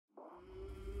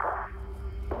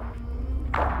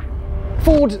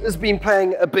Ford has been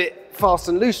playing a bit fast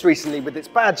and loose recently with its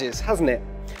badges, hasn't it?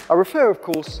 I refer, of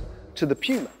course, to the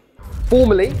Puma.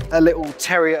 Formerly a little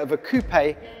terrier of a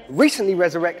coupe, recently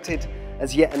resurrected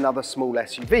as yet another small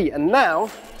SUV. And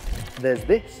now there's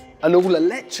this, an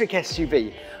all-electric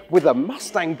SUV with a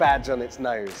Mustang badge on its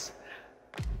nose.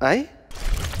 Eh?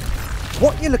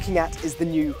 What you're looking at is the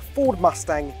new Ford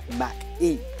Mustang Mach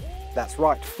E. That's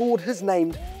right, Ford has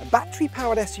named a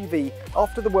battery-powered SUV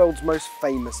after the world's most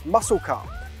famous muscle car.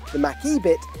 The Mach E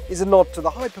bit is a nod to the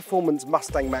high-performance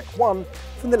Mustang Mach 1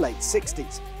 from the late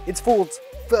 60s. It's Ford's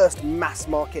first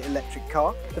mass-market electric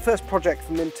car, the first project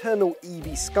from the internal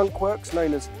EV skunkworks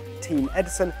known as Team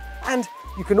Edison, and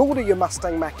you can order your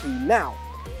Mustang Mach E now,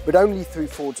 but only through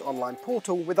Ford's online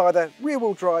portal with either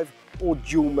rear-wheel drive or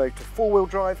dual-motor four-wheel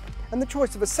drive, and the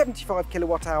choice of a 75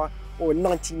 kilowatt-hour or a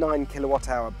 99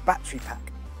 kilowatt-hour battery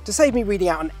pack. To save me reading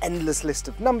out an endless list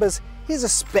of numbers, here's a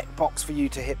spec box for you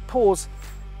to hit pause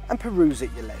and peruse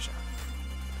at your leisure.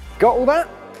 Got all that?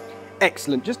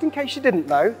 Excellent. Just in case you didn't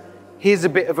know, here's a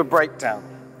bit of a breakdown.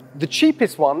 The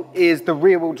cheapest one is the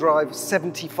rear-wheel drive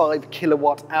 75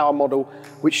 kilowatt-hour model,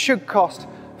 which should cost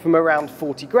from around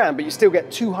 40 grand, but you still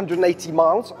get 280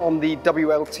 miles on the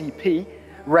WLTP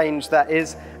range, that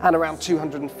is, and around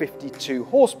 252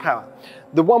 horsepower.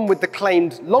 The one with the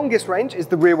claimed longest range is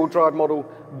the rear-wheel drive model,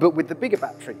 but with the bigger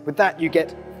battery. With that, you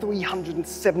get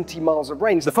 370 miles of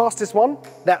range. The fastest one,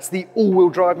 that's the all-wheel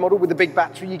drive model with the big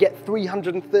battery. You get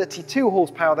 332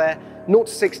 horsepower there, 0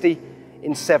 to 60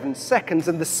 in 7 seconds.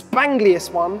 And the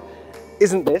spangliest one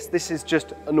isn't this. This is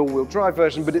just an all-wheel drive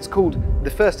version, but it's called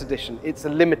the first edition. It's a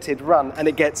limited run, and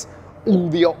it gets all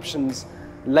the options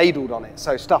ladled on it.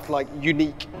 So stuff like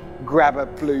unique grabber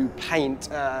blue paint,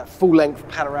 full-length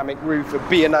panoramic roof, a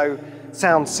B&O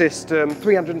sound system,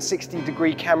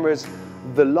 360-degree cameras,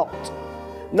 the lot.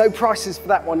 No prices for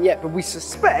that one yet, but we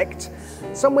suspect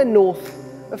somewhere north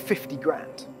of 50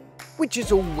 grand. Which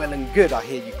is all well and good, I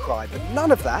hear you cry, but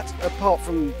none of that, apart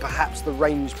from perhaps the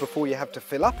range before you have to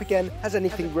fill up again, has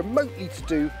anything remotely to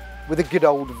do with a good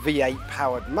old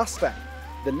V8-powered Mustang.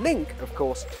 The link, of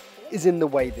course, is in the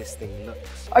way this thing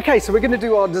looks. Okay, so we're going to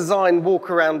do our design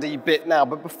walk-around-y bit now,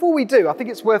 but before we do, I think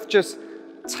it's worth just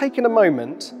taking a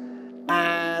moment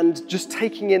and just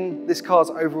taking in this car's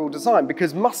overall design,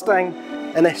 because Mustang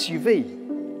and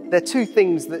SUV, they're two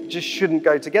things that just shouldn't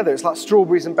go together. It's like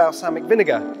strawberries and balsamic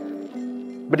vinegar.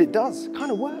 But it does, kind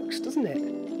of works, doesn't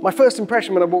it? My first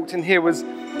impression when I walked in here was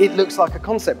it looks like a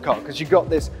concept car, because you've got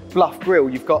this bluff grille,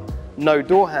 you've got no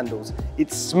door handles.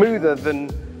 It's smoother than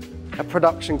a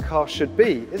production car should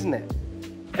be, isn't it?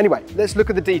 Anyway, let's look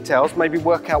at the details, maybe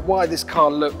work out why this car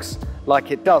looks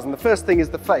like it does. And the first thing is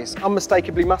the face,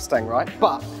 unmistakably Mustang, right?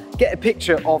 But get a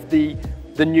picture of the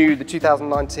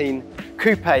 2019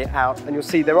 Coupe out, and you'll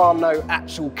see there are no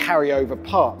actual carryover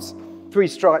parts. 3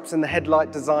 stripes in the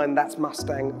headlight design, that's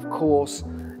Mustang, of course.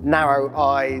 Narrow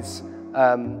eyes.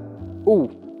 Ooh,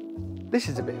 this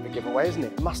is a bit of a giveaway, isn't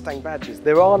it? Mustang badges.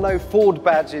 There are no Ford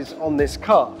badges on this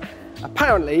car.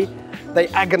 Apparently, they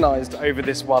agonized over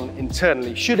this one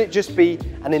internally. Should it just be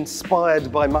an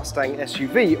inspired by Mustang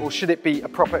SUV, or should it be a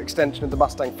proper extension of the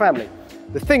Mustang family?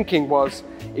 The thinking was,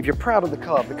 if you're proud of the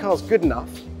car, if the car's good enough,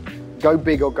 go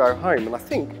big or go home. And I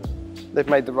think they've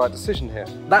made the right decision here.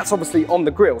 That's obviously on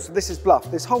the grille, so this is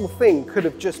bluff. This whole thing could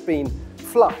have just been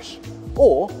flush,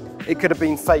 or it could have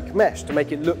been fake mesh to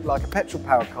make it look like a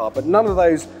petrol-powered car, but none of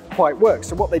those quite work.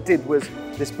 So what they did was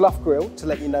this bluff grille to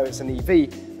let you know it's an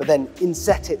EV, but then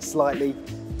inset it slightly,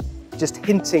 just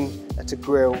hinting at a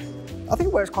grille. I think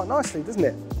it works quite nicely, doesn't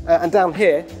it? And down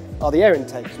here are the air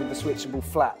intakes with the switchable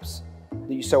flaps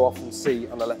that you so often see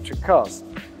on electric cars.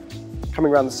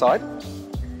 Coming around the side.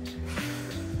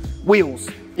 Wheels.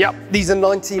 Yep, these are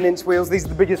 19-inch wheels. These are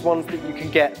the biggest ones that you can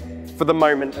get for the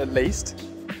moment, at least.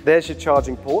 There's your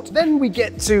charging port. Then we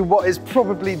get to what is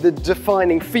probably the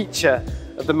defining feature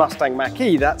of the Mustang Mach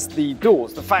E. That's the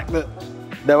doors, the fact that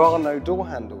there are no door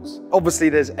handles. Obviously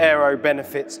there's aero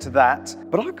benefits to that,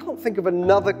 but I can't think of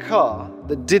another car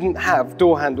that didn't have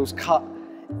door handles cut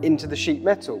into the sheet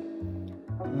metal.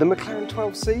 The McLaren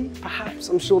 12C, perhaps?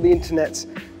 I'm sure the internet's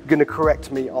gonna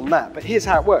correct me on that, but here's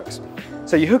how it works.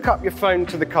 So you hook up your phone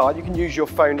to the car, you can use your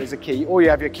phone as a key, or you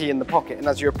have your key in the pocket, and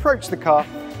as you approach the car,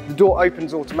 the door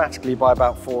opens automatically by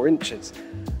about 4 inches.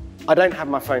 I don't have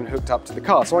my phone hooked up to the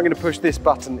car, so I'm going to push this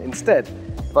button instead.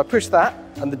 If I push that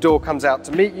and the door comes out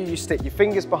to meet you, you stick your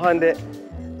fingers behind it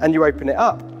and you open it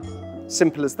up.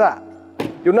 Simple as that.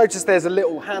 You'll notice there's a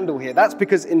little handle here. That's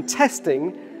because in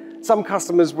testing, some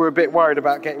customers were a bit worried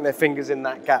about getting their fingers in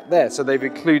that gap there, so they've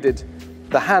included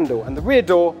the handle. And the rear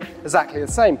door, exactly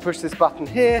the same. Push this button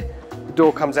here the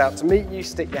door comes out to meet you,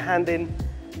 stick your hand in,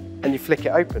 and you flick it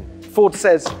open. Ford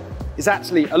says it's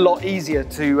actually a lot easier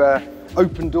to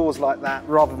open doors like that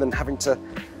rather than having to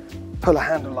pull a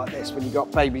handle like this when you've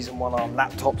got babies in one arm,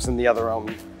 laptops in the other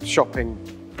arm, shopping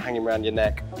hanging around your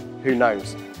neck, who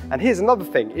knows. And here's another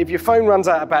thing, if your phone runs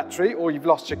out of battery or you've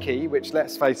lost your key, which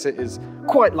let's face it is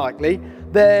quite likely,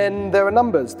 then there are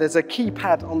numbers. There's a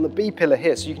keypad on the B pillar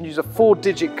here, so you can use a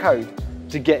 4-digit code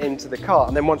to get into the car.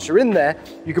 And then once you're in there,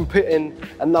 you can put in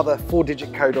another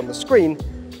 4-digit code on the screen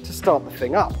to start the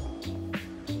thing up.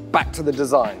 Back to the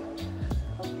design.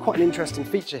 Quite an interesting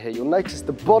feature here. You'll notice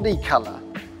the body color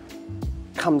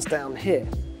comes down here.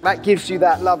 That gives you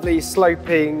that lovely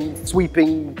sloping,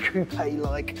 sweeping,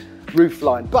 coupe-like roof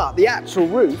line. But the actual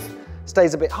roof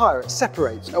stays a bit higher. It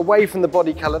separates away from the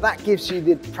body color. That gives you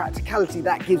the practicality,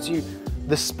 that gives you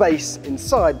the space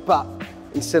inside. But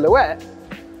in silhouette,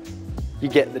 you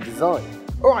get the design.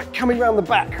 All right, coming around the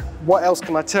back, what else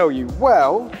can I tell you?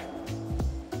 Well,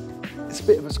 it's a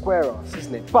bit of a square arse,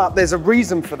 isn't it? But there's a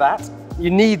reason for that.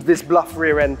 You need this bluff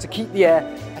rear end to keep the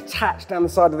air attached down the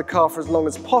side of the car for as long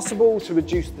as possible, to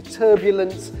reduce the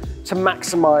turbulence, to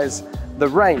maximize the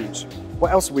range.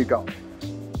 What else have we got?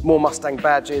 More Mustang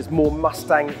badges, more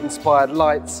Mustang-inspired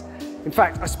lights. In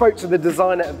fact, I spoke to the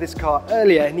designer of this car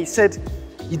earlier and he said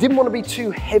he didn't want to be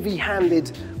too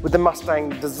heavy-handed with the Mustang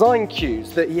design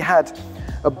cues, that he had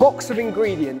a box of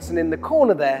ingredients and in the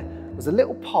corner there was a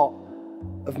little pot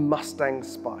of Mustang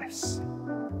spice.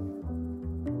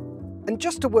 And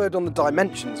just a word on the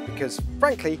dimensions, because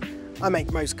frankly, I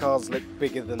make most cars look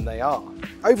bigger than they are.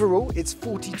 Overall, it's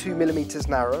 42mm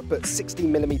narrower, but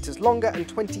 16mm longer and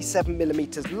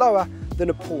 27mm lower than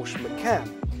a Porsche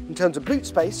Macan. In terms of boot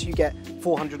space, you get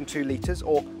 402 litres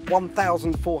or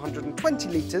 1,420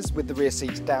 litres with the rear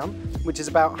seats down, which is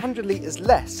about 100 litres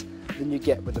less than you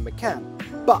get with a Macan.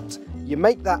 But you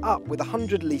make that up with a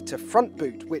 100-litre front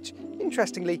boot, which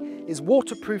interestingly is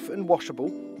waterproof and washable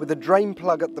with a drain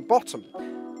plug at the bottom.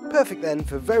 Perfect then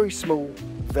for very small,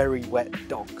 very wet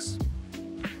dogs.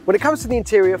 When it comes to the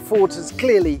interior, Ford has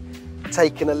clearly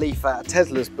taken a leaf out of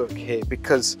Tesla's book here,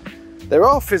 because there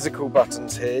are physical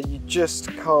buttons here. You just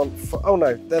can't, oh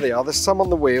no, there they are. There's some on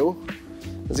the wheel.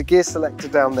 There's a gear selector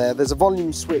down there. There's a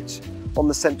volume switch on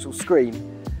the central screen.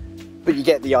 But you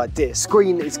get the idea.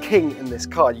 Screen is king in this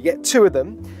car. You get two of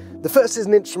them. The first is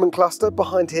an instrument cluster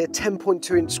behind here,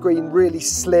 10.2-inch screen, really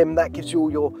slim. That gives you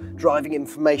all your driving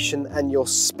information, and your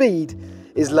speed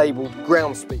is labelled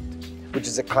ground speed, which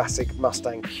is a classic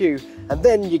Mustang cue. And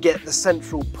then you get the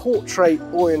central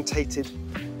portrait-orientated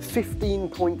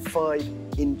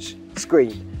 15.5-inch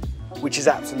screen, which is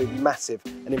absolutely massive.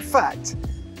 And in fact,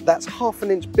 that's half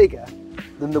an inch bigger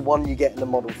than the one you get in the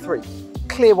Model 3.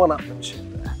 Clear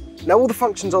one-upmanship there. Now, all the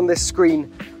functions on this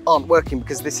screen aren't working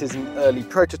because this is an early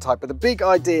prototype, but the big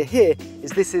idea here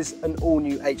is this is an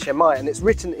all-new HMI, and it's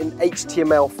written in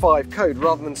HTML5 code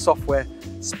rather than software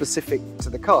specific to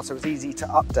the car, so it's easy to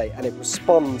update and it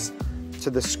responds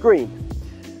to the screen.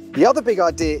 The other big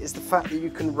idea is the fact that you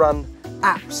can run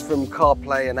apps from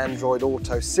CarPlay and Android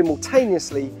Auto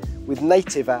simultaneously with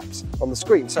native apps on the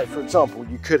screen. So for example,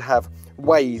 you could have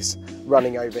Waze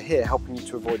running over here helping you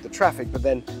to avoid the traffic, but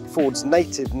then Ford's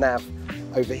native nav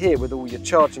over here with all your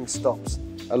charging stops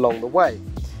along the way.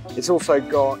 It's also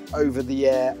got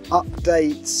over-the-air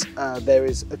updates. There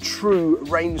is a true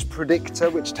range predictor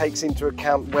which takes into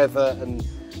account weather and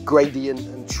gradient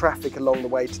and traffic along the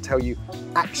way to tell you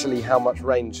actually how much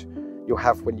range you'll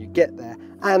have when you get there.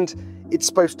 And it's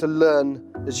supposed to learn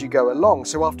as you go along.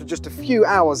 So after just a few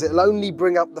hours, it'll only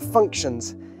bring up the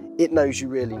functions it knows you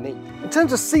really need. In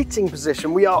terms of seating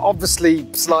position, we are obviously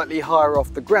slightly higher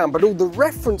off the ground, but all the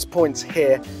reference points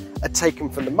here are taken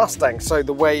from the Mustang. So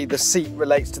the way the seat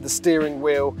relates to the steering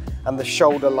wheel and the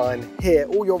shoulder line here,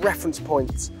 all your reference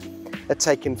points are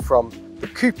taken from the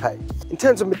coupe. In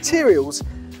terms of materials,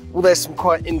 well, there's some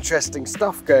quite interesting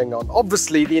stuff going on.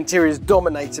 Obviously, the interior is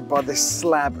dominated by this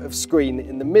slab of screen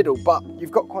in the middle, but you've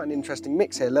got quite an interesting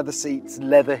mix here. Leather seats,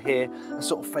 leather here, a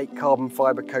sort of fake carbon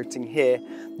fiber coating here,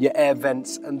 your air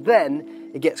vents, and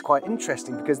then it gets quite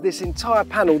interesting because this entire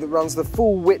panel that runs the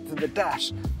full width of the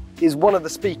dash is one of the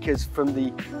speakers from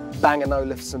the Bang &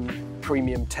 Olufsen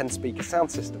premium 10-speaker sound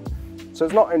system. So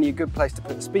it's not only a good place to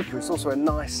put the speaker, it's also a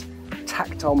nice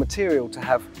tactile material to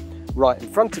have right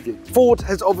in front of you. Ford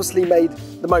has obviously made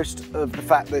the most of the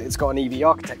fact that it's got an EV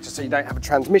architecture, so you don't have a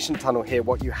transmission tunnel here.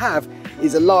 What you have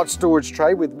is a large storage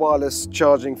tray with wireless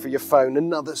charging for your phone,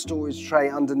 another storage tray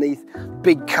underneath,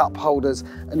 big cup holders,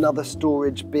 another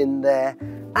storage bin there,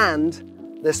 and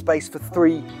there's space for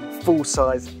 3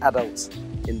 full-size adults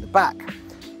in the back.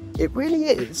 It really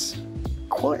is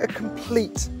quite a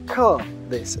complete car,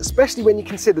 this, especially when you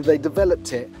consider they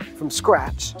developed it from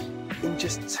scratch in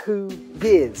just 2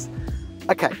 years.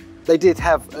 Okay, they did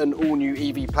have an all-new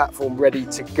EV platform ready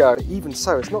to go. Even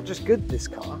so, it's not just good, this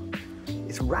car,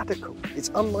 it's radical. It's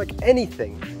unlike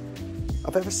anything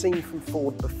I've ever seen from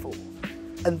Ford before.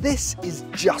 And this is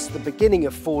just the beginning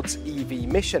of Ford's EV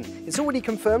mission. It's already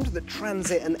confirmed that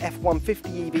Transit and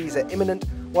F-150 EVs are imminent,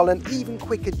 while an even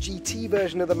quicker GT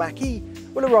version of the Mach E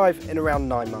will arrive in around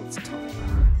 9 months' time.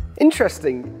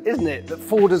 Interesting, isn't it, that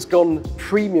Ford has gone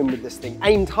premium with this thing,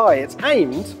 aimed high. It's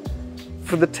aimed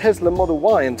for the Tesla Model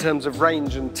Y in terms of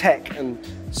range and tech and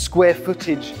square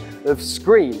footage of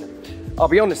screen. I'll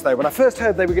be honest though, when I first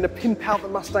heard they were going to pimp out the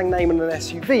Mustang name in an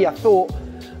SUV, I thought,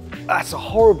 that's a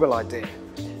horrible idea.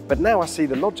 But now I see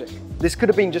the logic. This could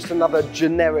have been just another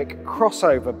generic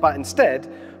crossover, but instead,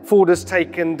 Ford has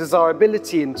taken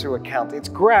desirability into account. It's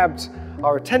grabbed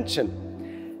our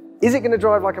attention. Is it going to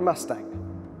drive like a Mustang?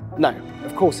 No,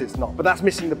 of course it's not, but that's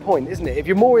missing the point, isn't it? If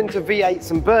you're more into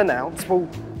V8s and burnouts, well,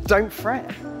 don't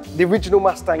fret. The original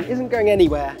Mustang isn't going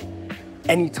anywhere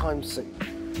anytime soon.